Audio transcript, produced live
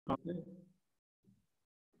Good.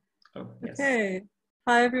 Oh, yes. Okay.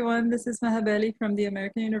 Hi, everyone. This is Mahabeli from the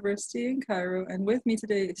American University in Cairo, and with me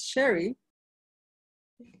today is Sherry.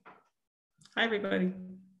 Hi, everybody.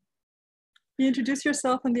 Can you introduce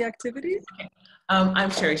yourself and the activity? Okay.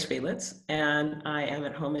 I'm Sherry Spelitz, and I am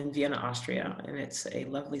at home in Vienna, Austria, and it's a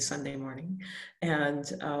lovely Sunday morning.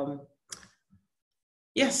 And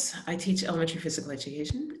yes, I teach elementary physical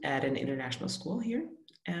education at an international school here,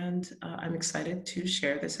 and I'm excited to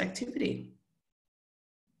share this activity.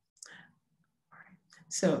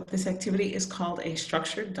 So this activity is called a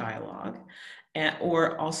structured dialogue,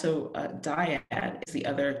 or also dyad is the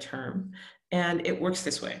other term, and it works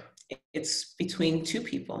this way. It's between two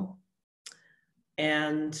people,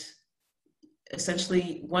 and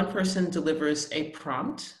essentially one person delivers a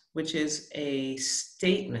prompt, which is a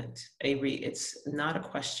statement, it's not a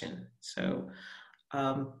question. So,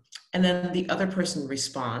 and then the other person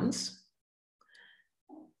responds,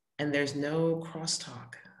 and there's no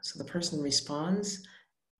crosstalk. So the person responds,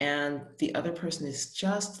 and the other person is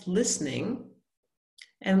just listening.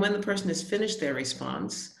 And when the person has finished their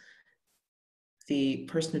response, the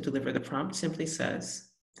person who delivered the prompt simply says,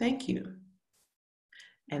 "Thank you,"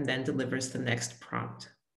 and then delivers the next prompt.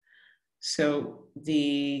 So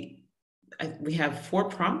we have 4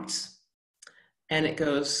 prompts, and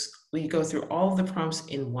we go through all of the prompts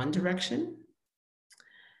in one direction,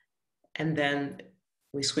 and then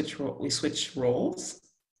we switch roles.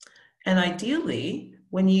 And ideally,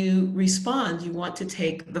 when you respond, you want to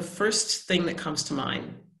take the first thing that comes to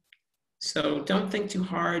mind. So don't think too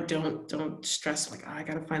hard. Don't stress like, oh, I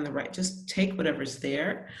got to find the right. Just take whatever's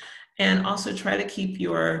there, and also try to keep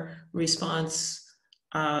your response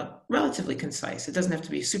relatively concise. It doesn't have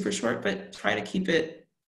to be super short, but try to keep it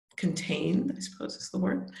contained, I suppose is the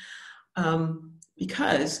word,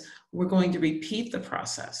 because we're going to repeat the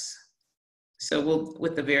process. So we'll,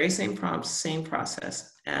 with the very same prompts, same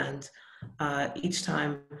process, and each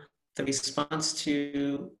time the response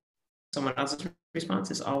to someone else's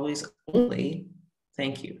response is always only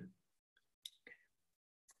 "thank you."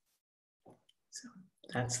 So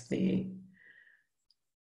that's the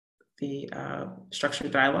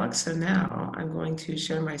structured dialogue. So now I'm going to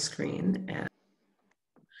share my screen. And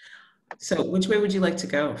so which way would you like to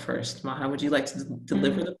go first, Maha? Would you like to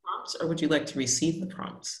deliver the prompts, or would you like to receive the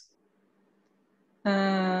prompts?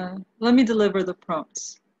 Let me deliver the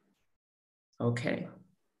prompts. Okay.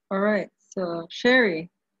 All right. So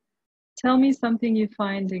Sherry, tell me something you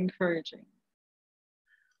find encouraging.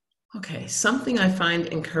 Okay, something I find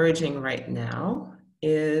encouraging right now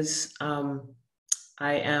is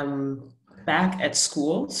I am back at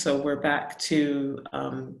school. So we're back to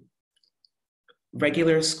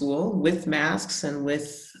regular school with masks and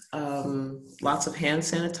with lots of hand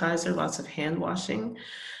sanitizer, lots of hand washing.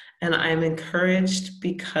 And I'm encouraged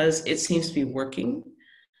because it seems to be working,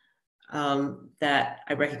 that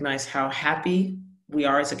I recognize how happy we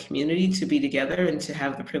are as a community to be together and to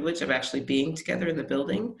have the privilege of actually being together in the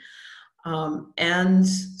building. And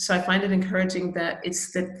so I find it encouraging that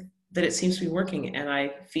that it seems to be working, and I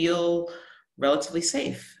feel relatively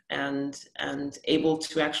safe and able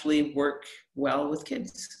to actually work well with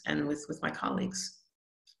kids and with my colleagues.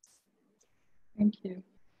 Thank you.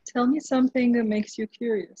 Tell me something that makes you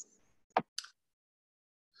curious.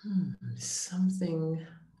 Something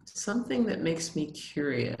that makes me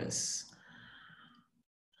curious.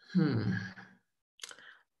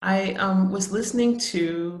 I was listening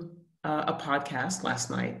to a podcast last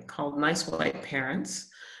night called Nice White Parents,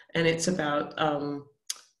 and it's about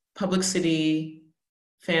public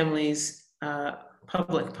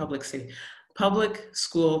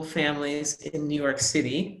school families in New York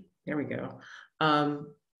City. There we go.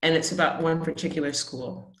 And it's about one particular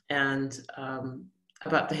school, and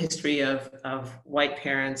about the history of white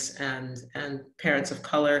parents and parents of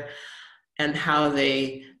color, and how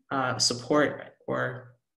they support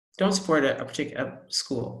or don't support a particular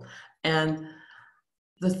school. And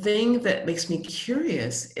the thing that makes me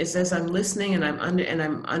curious is, as I'm listening and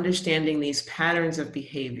I'm understanding these patterns of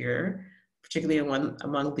behavior, particularly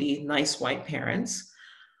among the nice white parents,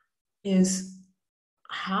 is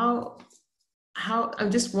how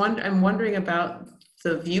I'm wondering about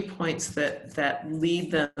the viewpoints that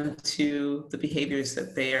lead them to the behaviors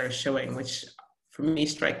that they are showing, which for me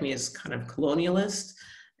strike me as kind of colonialist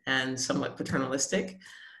and somewhat paternalistic,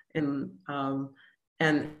 and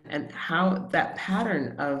how that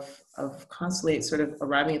pattern of constantly sort of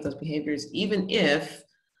arriving at those behaviors, even if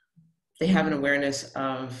they have an awareness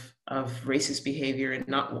of racist behavior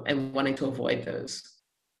and wanting to avoid those.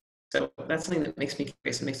 So that's something that makes me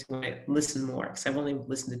curious. It makes me want to listen more, because I've only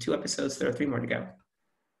listened to 2 episodes. There are 3 more to go.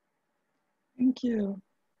 Thank you.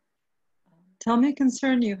 Tell me a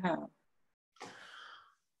concern you have.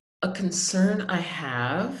 A concern I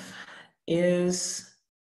have is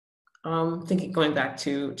thinking, going back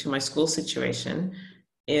to my school situation,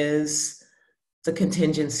 is the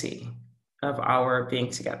contingency of our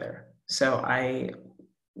being together. So I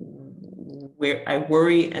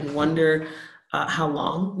worry and wonder how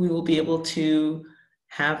long we will be able to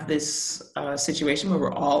have this situation where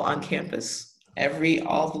we're all on campus,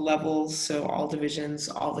 all the levels, so all divisions,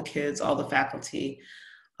 all the kids, all the faculty.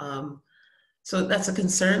 So that's a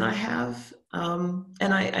concern I have.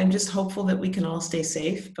 And I'm just hopeful that we can all stay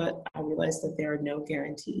safe, but I realize that there are no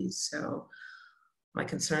guarantees. So my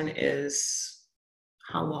concern is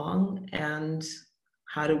how long and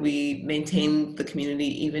how do we maintain the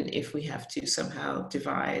community even if we have to somehow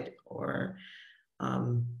divide or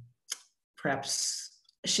perhaps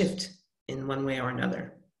shift in one way or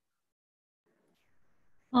another.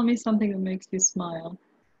 Tell me something that makes you smile.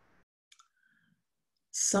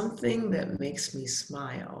 Something that makes me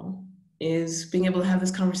smile is being able to have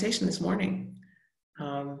this conversation this morning.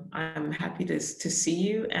 I'm happy to see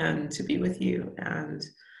you and to be with you. And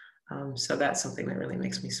so that's something that really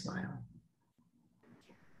makes me smile.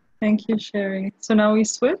 Thank you, Sherry. So now we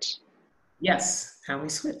switch? Yes, now we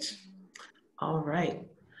switch. All right.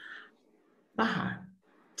 Maha,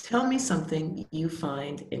 tell me something you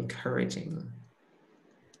find encouraging.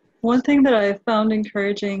 One thing that I found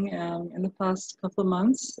encouraging in the past couple of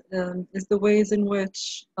months is the ways in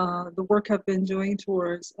which the work I've been doing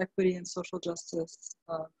towards equity and social justice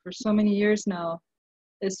for so many years now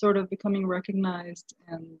is sort of becoming recognized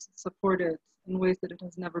and supported in ways that it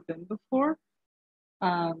has never been before.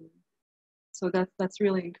 So that's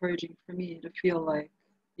really encouraging for me to feel like,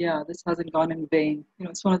 yeah, this hasn't gone in vain. You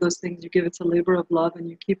know, it's one of those things, you give it a labor of love and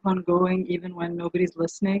you keep on going even when nobody's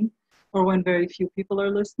listening or when very few people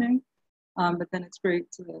are listening. But then it's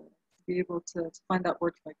great to be able to find that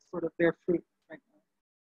work like sort of bear fruit right now.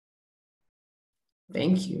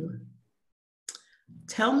 Thank you.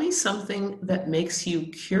 Tell me something that makes you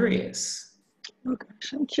curious. Oh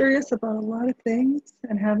gosh, I'm curious about a lot of things,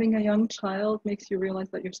 and having a young child makes you realize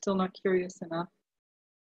that you're still not curious enough.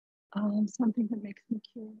 Something that makes me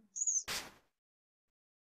curious.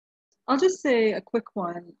 I'll just say a quick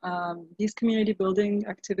one. These community building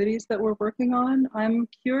activities that we're working on, I'm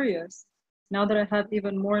curious. Now that I have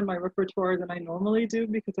even more in my repertoire than I normally do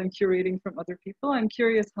because I'm curating from other people, I'm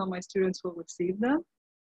curious how my students will receive them.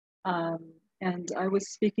 And I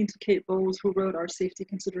was speaking to Kate Bowles, who wrote our safety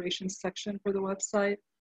considerations section for the website.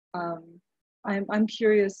 I'm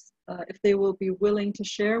curious if they will be willing to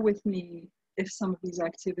share with me if some of these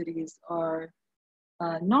activities are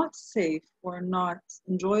not safe or not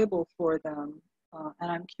enjoyable for them.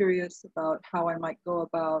 And I'm curious about how I might go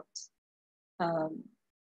about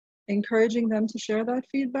encouraging them to share that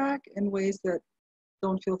feedback in ways that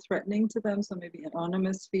don't feel threatening to them. So maybe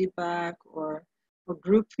anonymous feedback or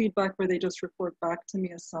group feedback where they just report back to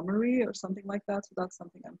me a summary or something like that. So that's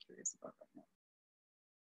something I'm curious about right now.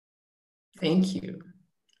 Thank you.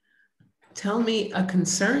 Tell me a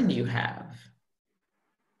concern you have.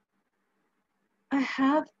 I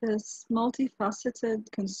have this multifaceted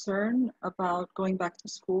concern about going back to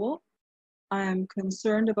school. I'm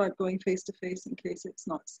concerned about going face-to-face in case it's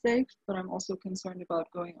not safe, but I'm also concerned about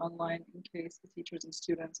going online in case the teachers and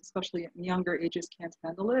students, especially in younger ages, can't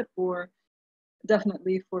handle it, or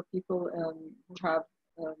definitely for people who have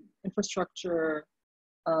infrastructure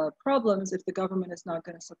problems. If the government is not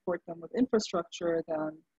going to support them with infrastructure,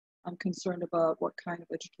 then I'm concerned about what kind of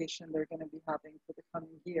education they're going to be having for the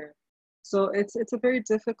coming year. So it's a very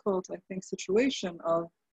difficult, I think, situation of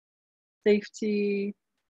safety,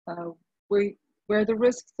 where the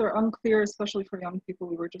risks are unclear, especially for young people.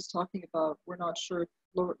 We were just talking about, we're not sure if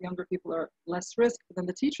younger people are less risk, but then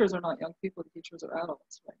the teachers are not young people, the teachers are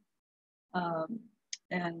adults, right?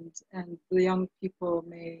 And the young people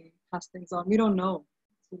may pass things on. We don't know.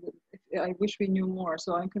 So I wish we knew more.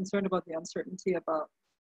 So I'm concerned about the uncertainty about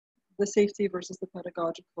the safety versus the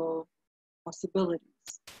pedagogical possibilities.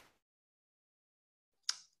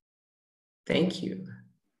 Thank you.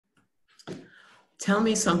 Tell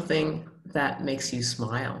me something that makes you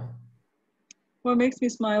smile. What makes me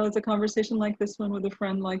smile is a conversation like this one with a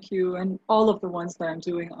friend like you, and all of the ones that I'm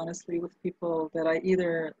doing, honestly, with people that I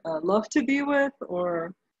either love to be with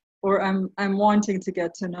or I'm wanting to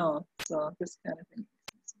get to know. So this kind of thing.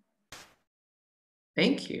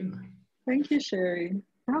 Thank you. Thank you, Sherry.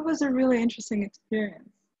 That was a really interesting experience.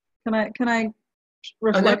 Can I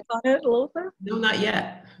reflect on it a little bit? No, not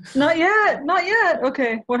yet. Not yet. Not yet.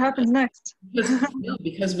 Okay. What happens next?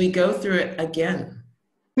 Because we go through it again.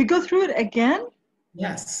 We go through it again?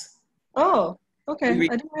 Yes. Oh. Okay, We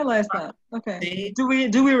I didn't realize that. Okay.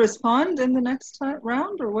 read, Do we respond in the next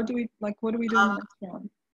round, or what do we like? What do we do in the next round?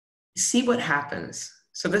 see what happens.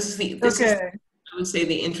 So this is Okay. I would say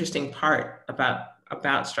the interesting part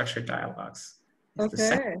about structured dialogues is the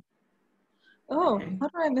second. Okay. Oh, Okay. how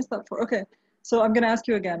did I miss that for? Okay. So I'm gonna ask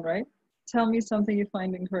you again, right? Tell me something you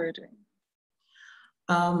find encouraging.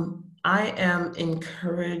 I am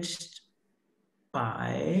encouraged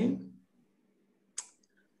by.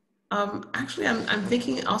 Actually, I'm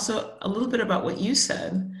thinking also a little bit about what you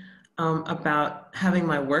said about having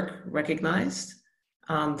my work recognized,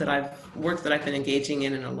 that I've been engaging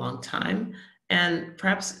in a long time, and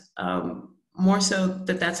perhaps more so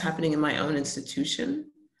that's happening in my own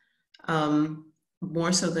institution, um,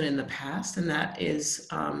 more so than in the past, and that is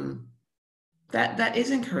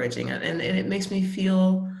encouraging, and it makes me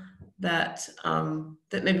feel that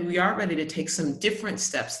maybe we are ready to take some different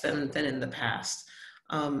steps than in the past.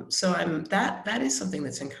 So that is something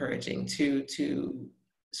that's encouraging to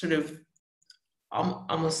sort of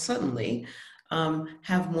almost suddenly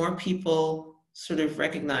have more people sort of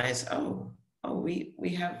recognize,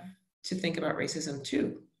 we have to think about racism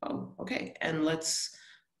too. Oh, okay, and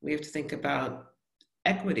we have to think about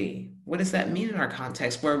equity. What does that mean in our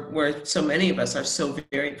context where so many of us are so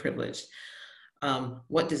very privileged?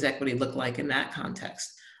 What does equity look like in that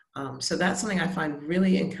context? So that's something I find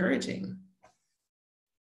really encouraging.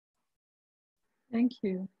 Thank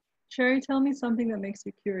you. Sherry, tell me something that makes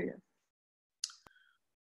you curious.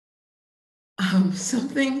 Um,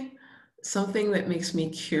 something something that makes me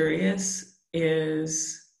curious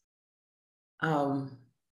is um,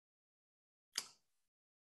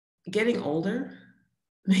 getting older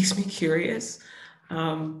makes me curious.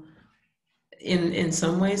 Um, in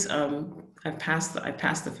some ways, I passed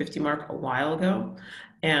the 50 mark a while ago,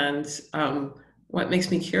 and what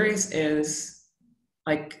makes me curious is,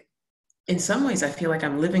 like, in some ways, I feel like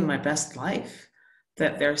I'm living my best life.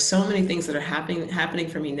 That there are so many things that are happening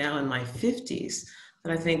for me now in my 50s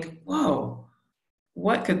that I think, whoa,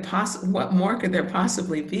 what more could there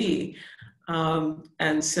possibly be?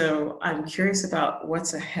 And so I'm curious about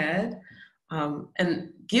what's ahead.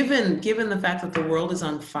 And given the fact that the world is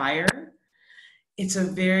on fire, it's a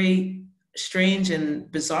very strange and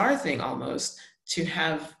bizarre thing almost to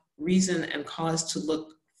have reason and cause to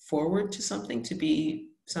look forward to something, to be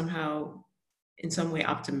somehow in some way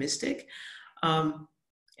optimistic.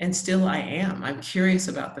 And still I am. I'm curious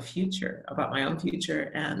about the future, about my own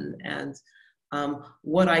future, and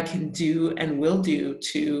what I can do and will do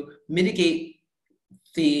to mitigate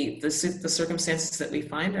the circumstances that we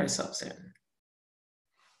find ourselves in.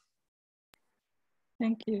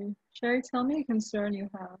 Thank you. Sherry, tell me a concern you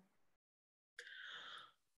have.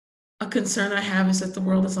 A concern I have is that the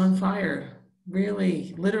world is on fire,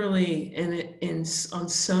 really, literally, on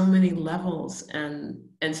so many levels, and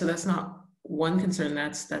so that's not one concern.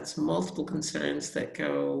 That's multiple concerns that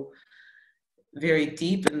go very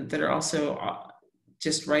deep and that are also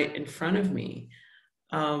just right in front of me.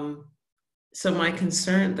 So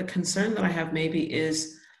the concern that I have maybe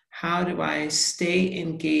is, how do I stay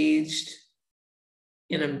engaged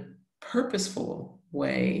in a purposeful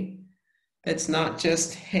way that's not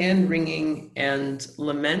just hand-wringing and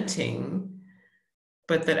lamenting,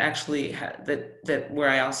 but that actually that where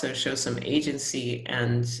I also show some agency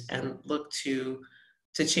and look to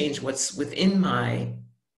change what's within my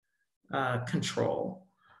control.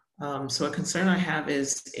 So a concern I have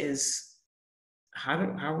is how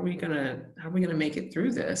are we gonna make it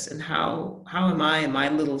through this, and how am I in my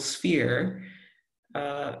little sphere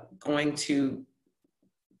going to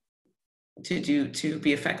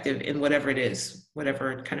be effective in whatever it is,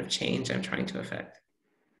 whatever kind of change I'm trying to affect.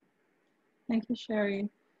 Thank you, Sherry.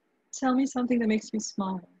 Tell me something that makes you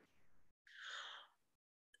smile.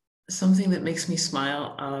 Something that makes me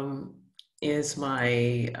smile is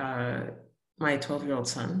my 12-year-old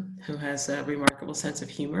son, who has a remarkable sense of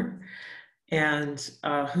humor, and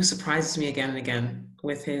who surprises me again and again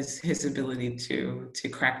with his ability to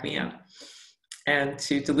crack me up and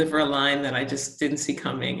to deliver a line that I just didn't see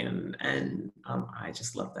coming, and I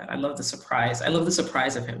just love that. I love the surprise. I love the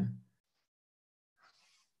surprise of him.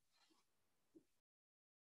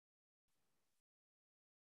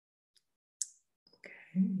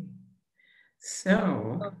 Okay.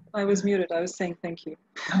 So. Oh, I was muted. I was saying thank you.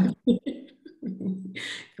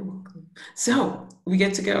 You're welcome. So we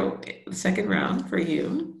get to go the second round for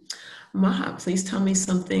you. Maha, please tell me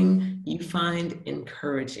something you find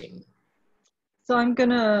encouraging. So I'm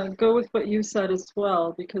gonna go with what you said as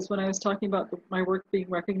well, because when I was talking about my work being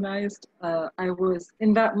recognized, I was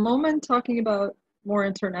in that moment talking about more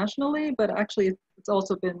internationally, but actually it's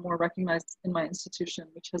also been more recognized in my institution,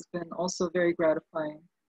 which has been also very gratifying.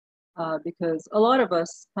 Because a lot of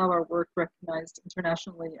us have our work recognized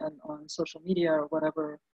internationally and on social media or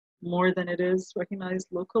whatever more than it is recognized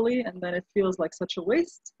locally, and then it feels like such a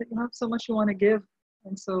waste that you have so much you want to give,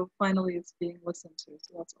 and so finally it's being listened to,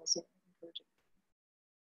 so that's also encouraging.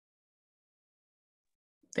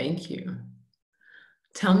 Thank you.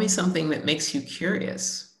 Tell me something that makes you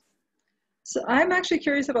curious. So I'm actually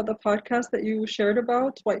curious about the podcast that you shared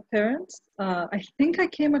about white parents. I think I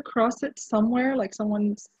came across it somewhere, like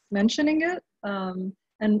someone's mentioning it.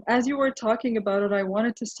 And as you were talking about it, I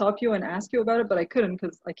wanted to stop you and ask you about it, but I couldn't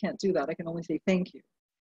because I can't do that. I can only say thank you.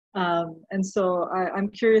 And so I'm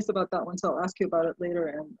curious about that one, so I'll ask you about it later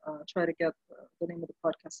and try to get the name of the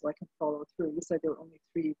podcast so I can follow through. You said there were only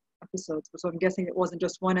 3 episodes, so I'm guessing it wasn't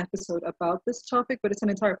just one episode about this topic, but it's an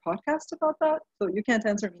entire podcast about that. So you can't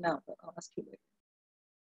answer me now, but I'll ask you later.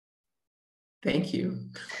 Thank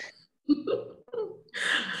you.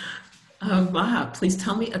 Maha, please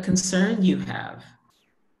tell me a concern you have.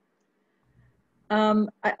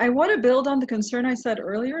 I want to build on the concern I said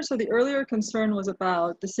earlier. So the earlier concern was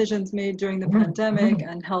about decisions made during the pandemic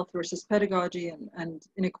and health versus pedagogy and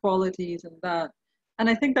inequalities and that. And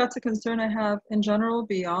I think that's a concern I have in general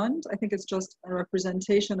beyond. I think it's just a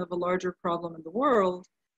representation of a larger problem in the world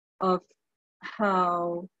of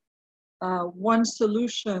how one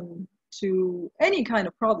solution to any kind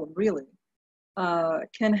of problem really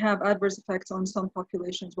can have adverse effects on some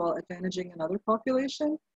populations while advantaging another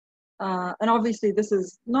population. And obviously this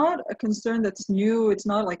is not a concern that's new. It's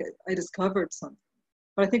not like I discovered something.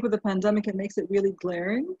 But I think with the pandemic, it makes it really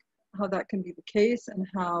glaring how that can be the case and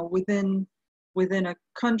how within a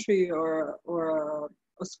country or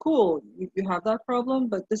a school, you have that problem.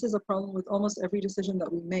 But this is a problem with almost every decision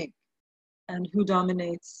that we make and who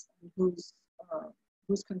dominates, and whose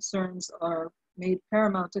concerns are made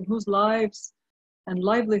paramount and whose lives and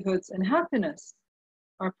livelihoods and happiness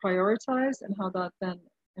are prioritized and how that then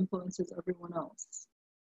influences everyone else.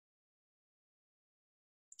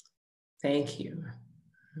 Thank you.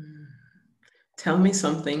 Tell me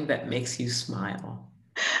something that makes you smile.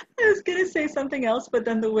 I was going to say something else, but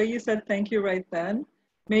then the way you said thank you right then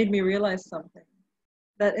made me realize something.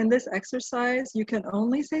 That in this exercise, you can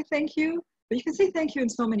only say thank you, but you can say thank you in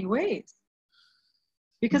so many ways.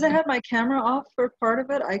 Because I had my camera off for part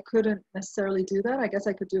of it, I couldn't necessarily do that. I guess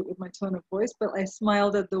I could do it with my tone of voice, but I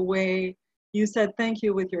smiled at the way you said thank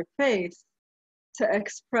you with your face to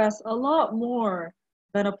express a lot more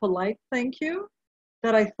than a polite thank you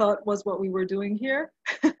that I thought was what we were doing here.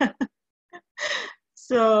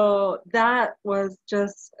 So that was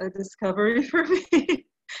just a discovery for me,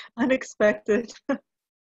 unexpected.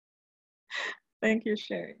 Thank you,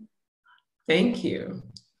 Sherry. Thank you.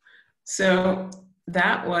 So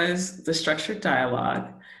that was the structured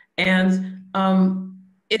dialogue. And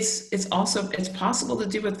it's possible to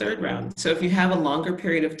do a 3rd round. So if you have a longer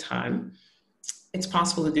period of time, it's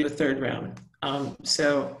possible to do a 3rd round.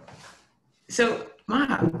 So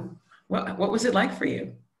Maha, what was it like for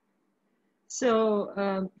you?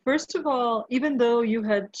 So first of all, even though you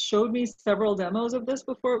had showed me several demos of this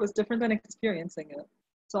before, it was different than experiencing it.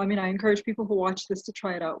 So I mean, I encourage people who watch this to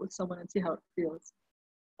try it out with someone and see how it feels.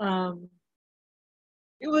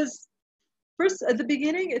 It was, first, at the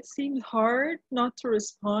beginning, it seemed hard not to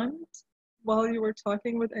respond while you were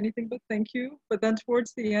talking with anything but thank you. But then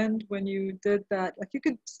towards the end, when you did that, like you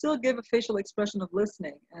could still give a facial expression of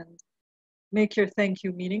listening and make your thank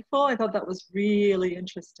you meaningful. I thought that was really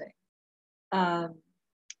interesting.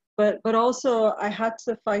 But also I had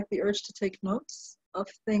to fight the urge to take notes of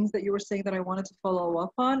things that you were saying that I wanted to follow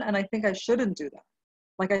up on. And I think I shouldn't do that.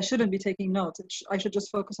 Like I shouldn't be taking notes. I should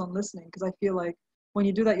just focus on listening, because I feel like when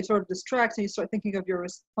you do that, you sort of distract and you start thinking of your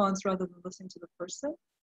response rather than listening to the person.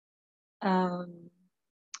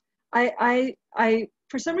 I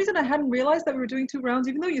for some reason, I hadn't realized that we were doing 2 rounds.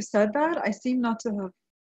 Even though you said that, I seem not to have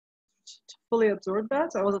fully absorbed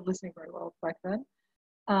that. So I wasn't listening very well back then.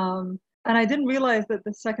 And I didn't realize that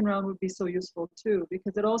the 2nd round would be so useful too,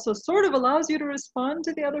 because it also sort of allows you to respond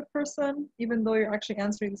to the other person, even though you're actually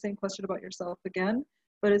answering the same question about yourself again.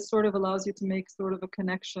 But it sort of allows you to make sort of a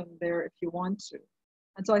connection there if you want to.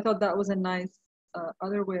 And so I thought that was a nice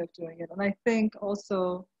other way of doing it. And I think it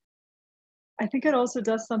also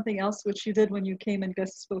does something else which you did when you came and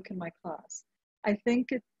guest spoke in my class. I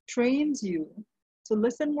think it trains you to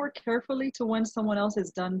listen more carefully to when someone else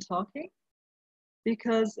is done talking.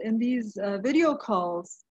 Because in these video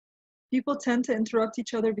calls, people tend to interrupt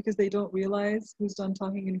each other because they don't realize who's done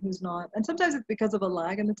talking and who's not. And sometimes it's because of a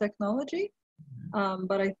lag in the technology.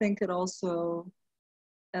 But I think it also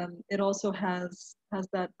has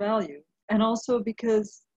that value. And also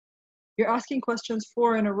because you're asking questions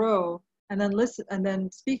 4 in a row and then listen and then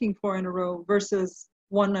speaking 4 in a row versus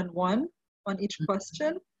one and one on each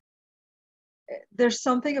question. There's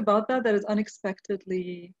something about that that is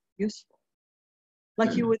unexpectedly useful.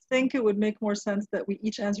 Like you would think it would make more sense that we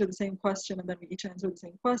each answer the same question and then we each answer the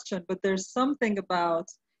same question, but there's something about,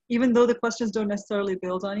 even though the questions don't necessarily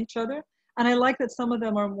build on each other, and I like that some of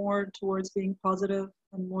them are more towards being positive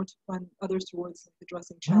and more and others towards like,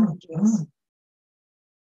 addressing challenges.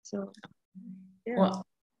 So, yeah. Well,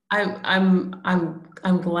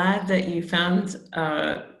 I'm glad that you found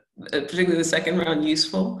particularly the second round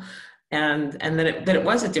useful, and that it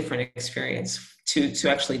was a different experience to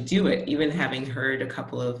actually do it, even having heard a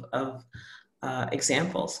couple of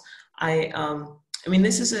examples. I mean,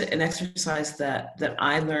 this is an exercise that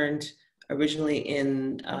I learned originally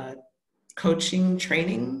in coaching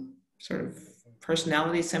training, sort of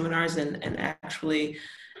personality seminars, and actually,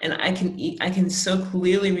 and I can so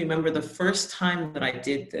clearly remember the first time that I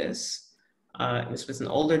did this. It was with an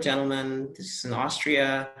older gentleman. This is in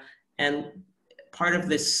Austria, and part of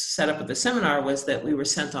this setup of the seminar was that we were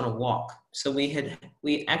sent on a walk. So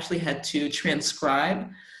we actually had to transcribe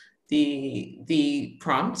the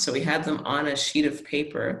prompts. So we had them on a sheet of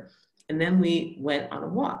paper, and then we went on a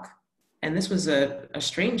walk. And this was a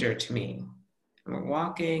stranger to me. And we're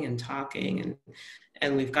walking and talking,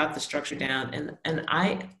 and we've got the structure down. And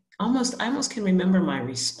I almost can remember my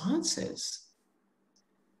responses.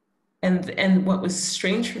 And what was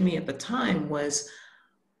strange for me at the time was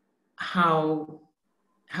how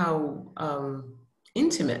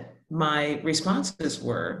intimate my responses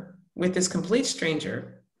were with this complete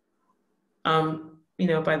stranger. You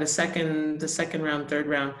know, by the second round, third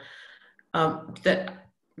round,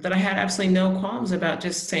 that I had absolutely no qualms about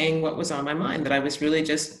just saying what was on my mind, that I was really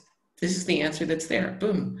just, this is the answer that's there,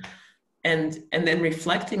 boom. And then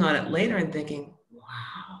reflecting on it later and thinking,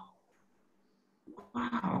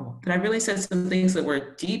 wow, that I really said some things that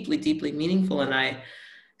were deeply, deeply meaningful. And I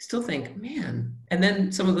still think, man, and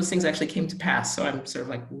then some of those things actually came to pass. So I'm sort of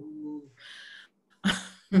like, ooh.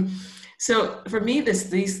 So for me,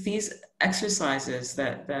 these exercises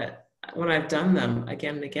that when I've done them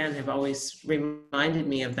again and again have always reminded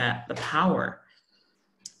me of that, the power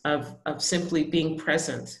of simply being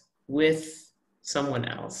present with someone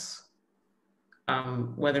else,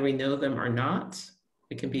 whether we know them or not.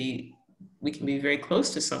 We can be very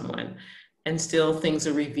close to someone, and still things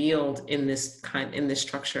are revealed in this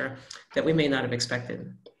structure that we may not have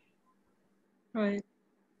expected. Right,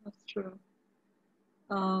 that's true.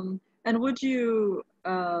 And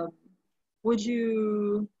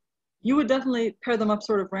you would definitely pair them up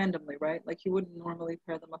sort of randomly, right? Like you wouldn't normally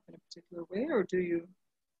pair them up in a particular way, or do you?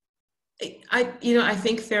 I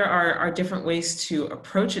think there are different ways to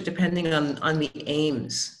approach it depending on the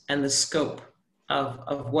aims and the scope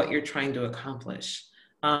of what you're trying to accomplish.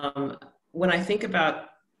 When I think about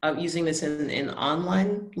using this in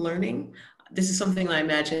online learning, this is something I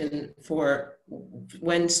imagine for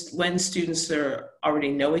when students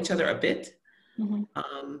already know each other a bit,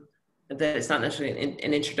 Mm-hmm. that it's not necessarily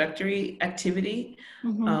an introductory activity.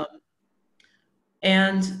 Mm-hmm.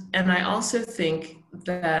 And I also think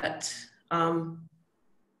that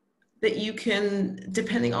that you can,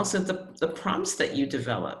 depending also the prompts that you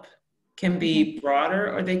develop can be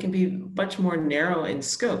broader, or they can be much more narrow in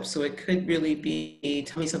scope. So it could really be,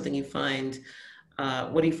 tell me something you find,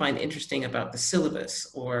 what do you find interesting about the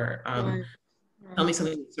syllabus, or Right. tell me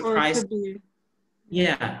something that Or it surprised. could be,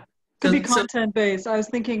 Yeah. could be content based. I was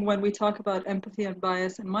thinking when we talk about empathy and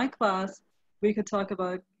bias in my class, we could talk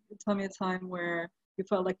about, tell me a time where you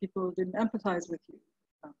felt like people didn't empathize with you.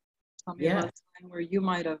 Tell me about a time where you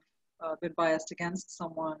might have been biased against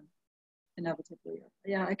someone inevitably.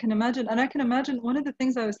 Yeah, I can imagine. And I can imagine one of the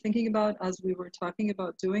things I was thinking about as we were talking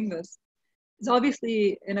about doing this is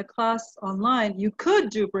obviously in a class online, you could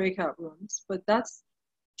do breakout rooms, but that's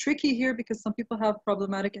tricky here because some people have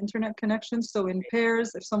problematic internet connections. So in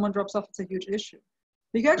pairs, if someone drops off, it's a huge issue.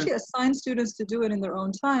 But you can actually assign students to do it in their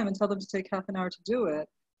own time and tell them to take half an hour to do it.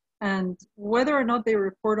 And whether or not they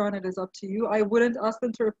report on it is up to you. I wouldn't ask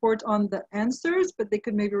them to report on the answers, but they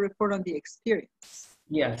could maybe report on the experience.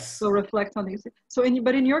 Yes. So reflect on these. So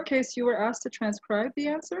but in your case, you were asked to transcribe the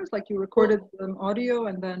answers, like you recorded them audio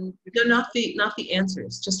and then. No, not the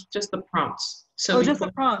answers, just the prompts. So just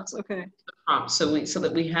the prompts. Okay. The prompts. So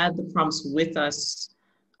that we had the prompts with us.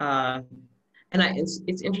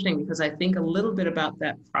 It's interesting because I think a little bit about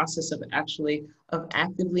that process of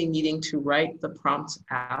actively needing to write the prompts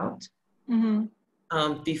out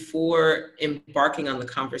before embarking on the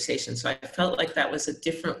conversation. So I felt like that was a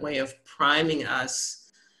different way of priming us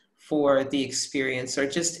for the experience, or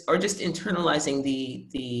just internalizing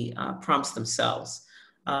the prompts themselves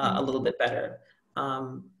a little bit better.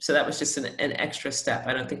 So that was just an extra step.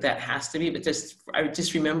 I don't think that has to be, but I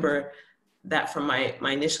just remember that from my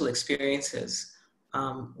initial experiences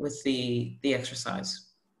with the exercise.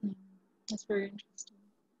 That's very interesting.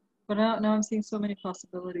 But now I'm seeing so many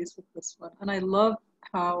possibilities with this one. And I love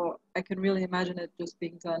how I can really imagine it just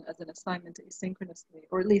being done as an assignment asynchronously,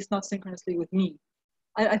 or at least not synchronously with me.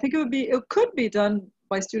 I think it could be done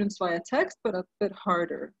by students via text, but a bit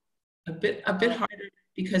harder. A bit harder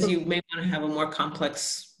because you may want to have a more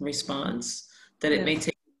complex response that it may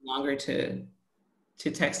take longer to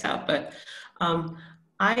text out. But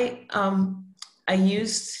I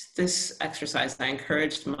used this exercise. I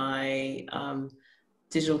encouraged my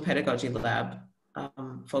digital pedagogy lab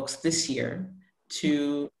folks this year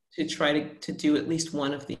to try to do at least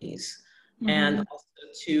one of these, and also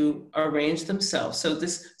to arrange themselves.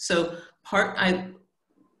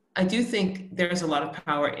 I do think there's a lot of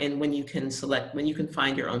power in when you can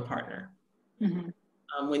find your own partner.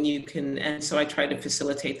 When you can, and so I try to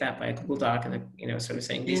facilitate that by a Google Doc and sort of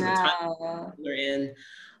saying these are the times they're in,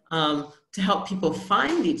 to help people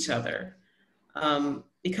find each other.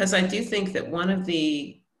 Because I do think that one of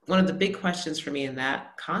the big questions for me in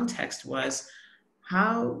that context was,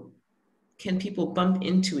 how can people bump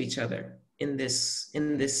into each other in this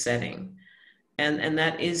setting? And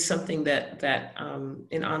that is something that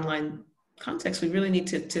in online context, we really need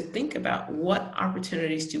to think about. What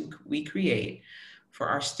opportunities do we create for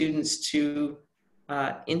our students to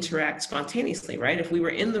interact spontaneously, right? If we were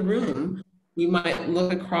in the room, we might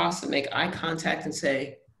look across and make eye contact and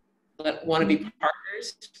say, want to be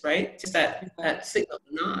partners, right? Just that signal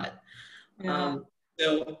nod.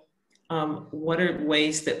 What are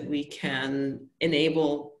ways that we can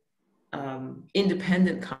enable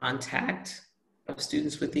independent contact of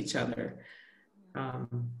students with each other, or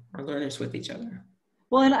learners with each other?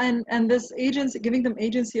 Well, and this agency, giving them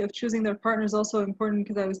agency of choosing their partner is also important,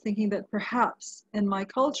 because I was thinking that perhaps in my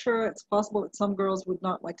culture, it's possible that some girls would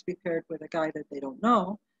not like to be paired with a guy that they don't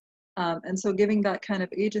know. And so giving that kind of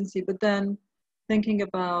agency, but then thinking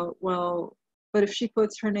about, well, but if she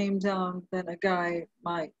puts her name down, then a guy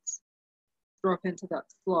might drop into that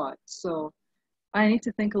slot. So I need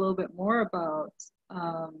to think a little bit more about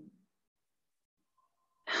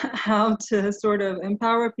how to sort of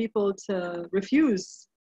empower people to refuse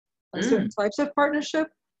certain types of partnership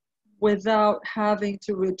without having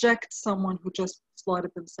to reject someone who just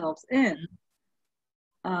slotted themselves in.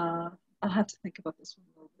 I'll have to think about this one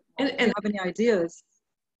a little bit more. Do you have any ideas?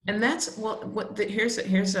 And that's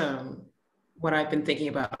here's what I've been thinking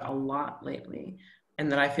about a lot lately, and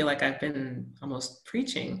that I feel like I've been almost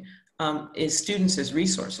preaching, is students as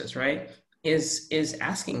resources, right? Is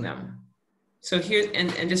asking them. So here,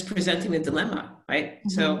 and just presenting the dilemma, right?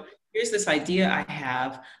 So here's this idea I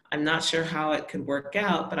have. I'm not sure how it could work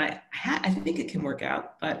out, but I think it can work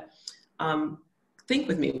out. But think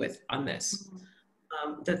with me on this,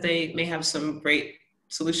 that they may have some great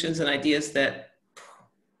solutions and ideas that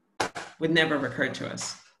would never have occurred to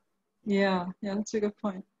us. Yeah, that's a good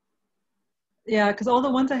point. Yeah, because all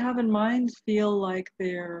the ones I have in mind feel like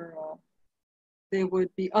they would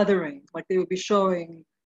be othering, like they would be showing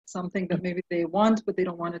something that maybe they want, but they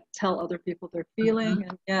don't want to tell other people they're feeling.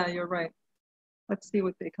 And yeah, you're right. Let's see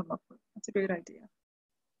what they come up with. That's a great idea.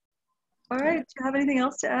 All right, do you have anything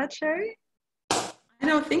else to add, Sherry? I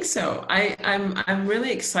don't think so. I'm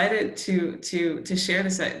really excited to share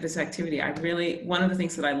this activity. One of the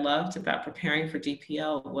things that I loved about preparing for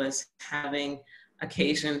DPL was having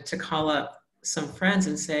occasion to call up some friends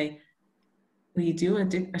and say, will you do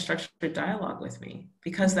a structured dialogue with me?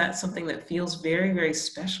 Because that's something that feels very, very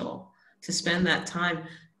special, to spend that time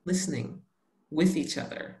listening with each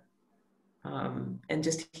other, and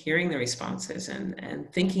just hearing the responses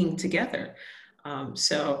and thinking together.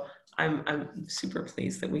 So I'm super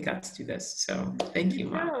pleased that we got to do this. So thank you,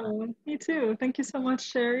 Mom. Me too. Thank you so much,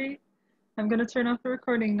 Sherry. I'm going to turn off the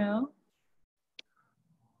recording now.